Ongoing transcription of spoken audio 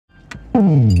Woke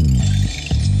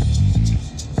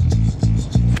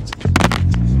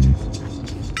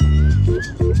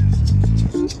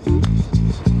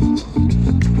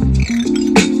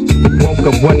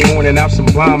up one morning out some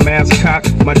bomb ass cock.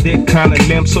 My dick kinda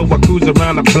limp, so I cruise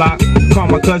around the block. Call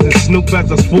my cousin Snoop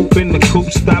as I swoop in the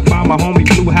coupe. Stop by my homie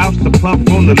Blue House to puff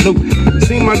on the loop.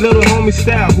 See my little homie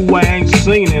Style, who I ain't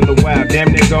seen in a while.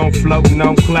 Damn, they gon' floatin'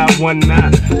 on cloud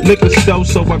 19. Liquor store,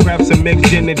 so I grab some mixed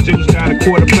gin and juice. Got a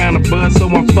quarter pound of buzz, so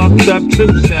I'm fucked up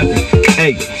too. 7,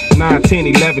 8, 9, 10,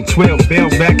 11, 12. Bail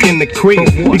back in the crib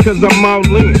because I'm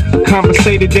all in.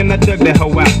 Conversated, then I dug that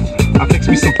hoe out. I fix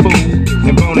me some food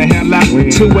and bone the hell out.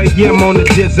 2 a.m. on the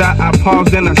jizz out. I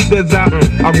pause, then I spizz out.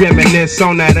 I reminisce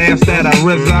on that ass that I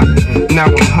rizz out. Now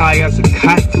I'm high as a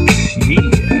kite, yeah,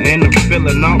 and I'm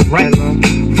feeling alright.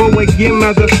 4 a.m.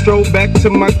 as I stroll back to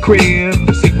my crib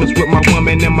to see what's with my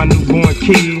woman and my newborn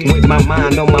kid. With my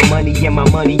mind on my money and my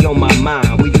money on my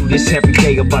mind. We do this every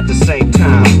day about the same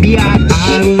time.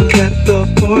 I was at the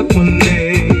park one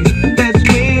day. That's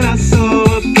when I saw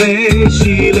her face.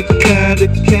 She looked kinda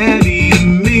catty to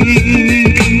me.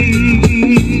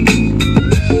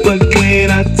 But when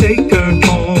I take her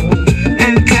home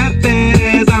and tap that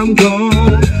ass, I'm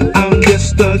gone. I'm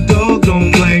just a dog,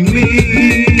 don't blame me.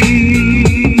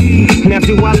 Now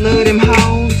do I love them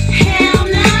hoes? Hell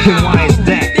no. Why is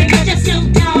that? Because you're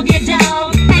Snoop Dogg, you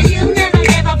dog. And you never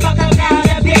ever fuck about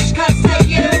a bitch, cause to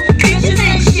you, bitches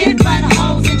ain't shit but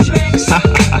hoes and tricks.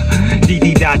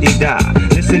 Dee-dee-da-dee-da.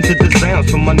 Listen to the sounds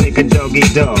from my nigga Doggy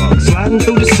Dog. Sliding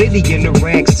through the city in the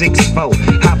rag 6'4".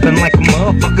 Hopping like a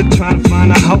motherfucker trying to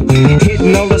find a hoe.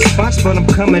 Hitting all the spots, but I'm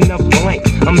coming up blank.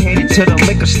 I'm headed to the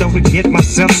liquor store to get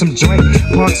myself some drink.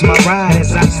 Parks my ride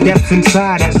as I step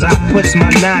inside. As I puts my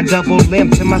 9 double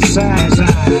limb to my side. As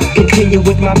I continue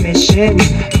with my mission.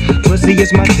 Pussy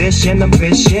is my dish and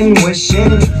ambition.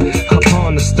 Wishing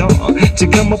upon the star to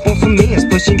come up on some ends,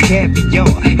 pushing caviar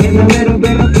and a little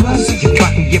bit of pussy. If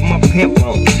I can get my pimp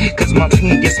on, cause my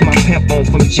pen gets my pimp on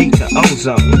from G to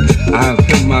Ozone. I've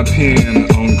pimped my pen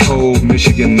on cold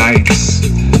Michigan nights,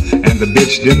 and the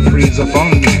bitch didn't freeze up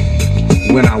on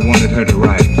me when I wanted her to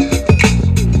write.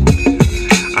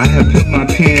 I have pimped my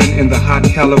pen in the hot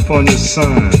California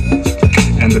sun,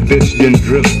 and the bitch didn't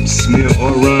drip, smear,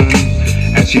 or run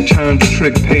as she turned the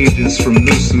trick pages from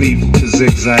loose leaf to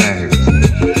zigzag.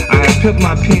 I have pimped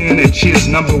my pen and she is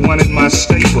 #1 in my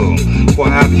stable, for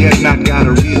I have yet not got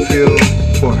a refill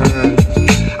for her.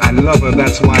 I love her,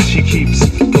 that's why she keeps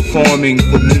performing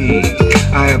for me.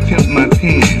 I have pimped my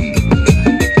pen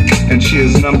and she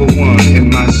is #1 in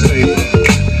my stable.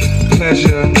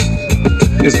 Pleasure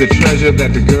is the treasure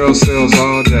that the girl sells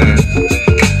all day.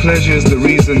 Pleasure is the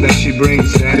reason that she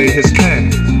brings daddy his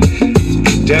pay.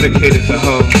 Dedicated to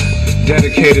her,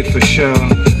 dedicated for sure.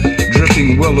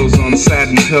 Dripping willows on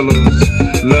satin pillows.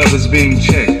 Love is being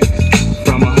checked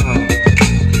from a hoe.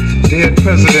 Dead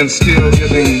presidents still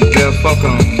giving their fuck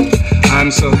on.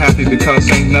 I'm so happy because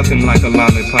ain't nothing like a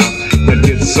lollipop that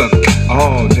gets sucked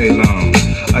all day long.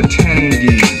 A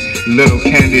tangy little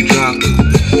candy drop.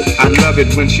 I love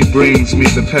it when she brings me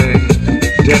the pay.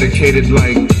 Dedicated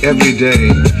like every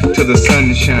day to the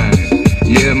sunshine.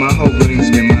 Yeah, my hoe brings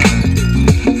me mine.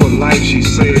 For life she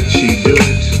said she'd do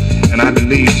it, and I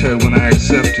believed her when I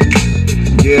accepted.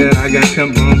 Yeah, I got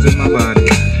pimp bones in my body,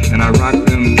 and I rock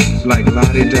them like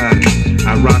Lottie Dottie.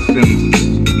 I rock them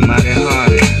mighty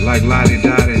hardy like Lottie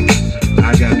Dottie.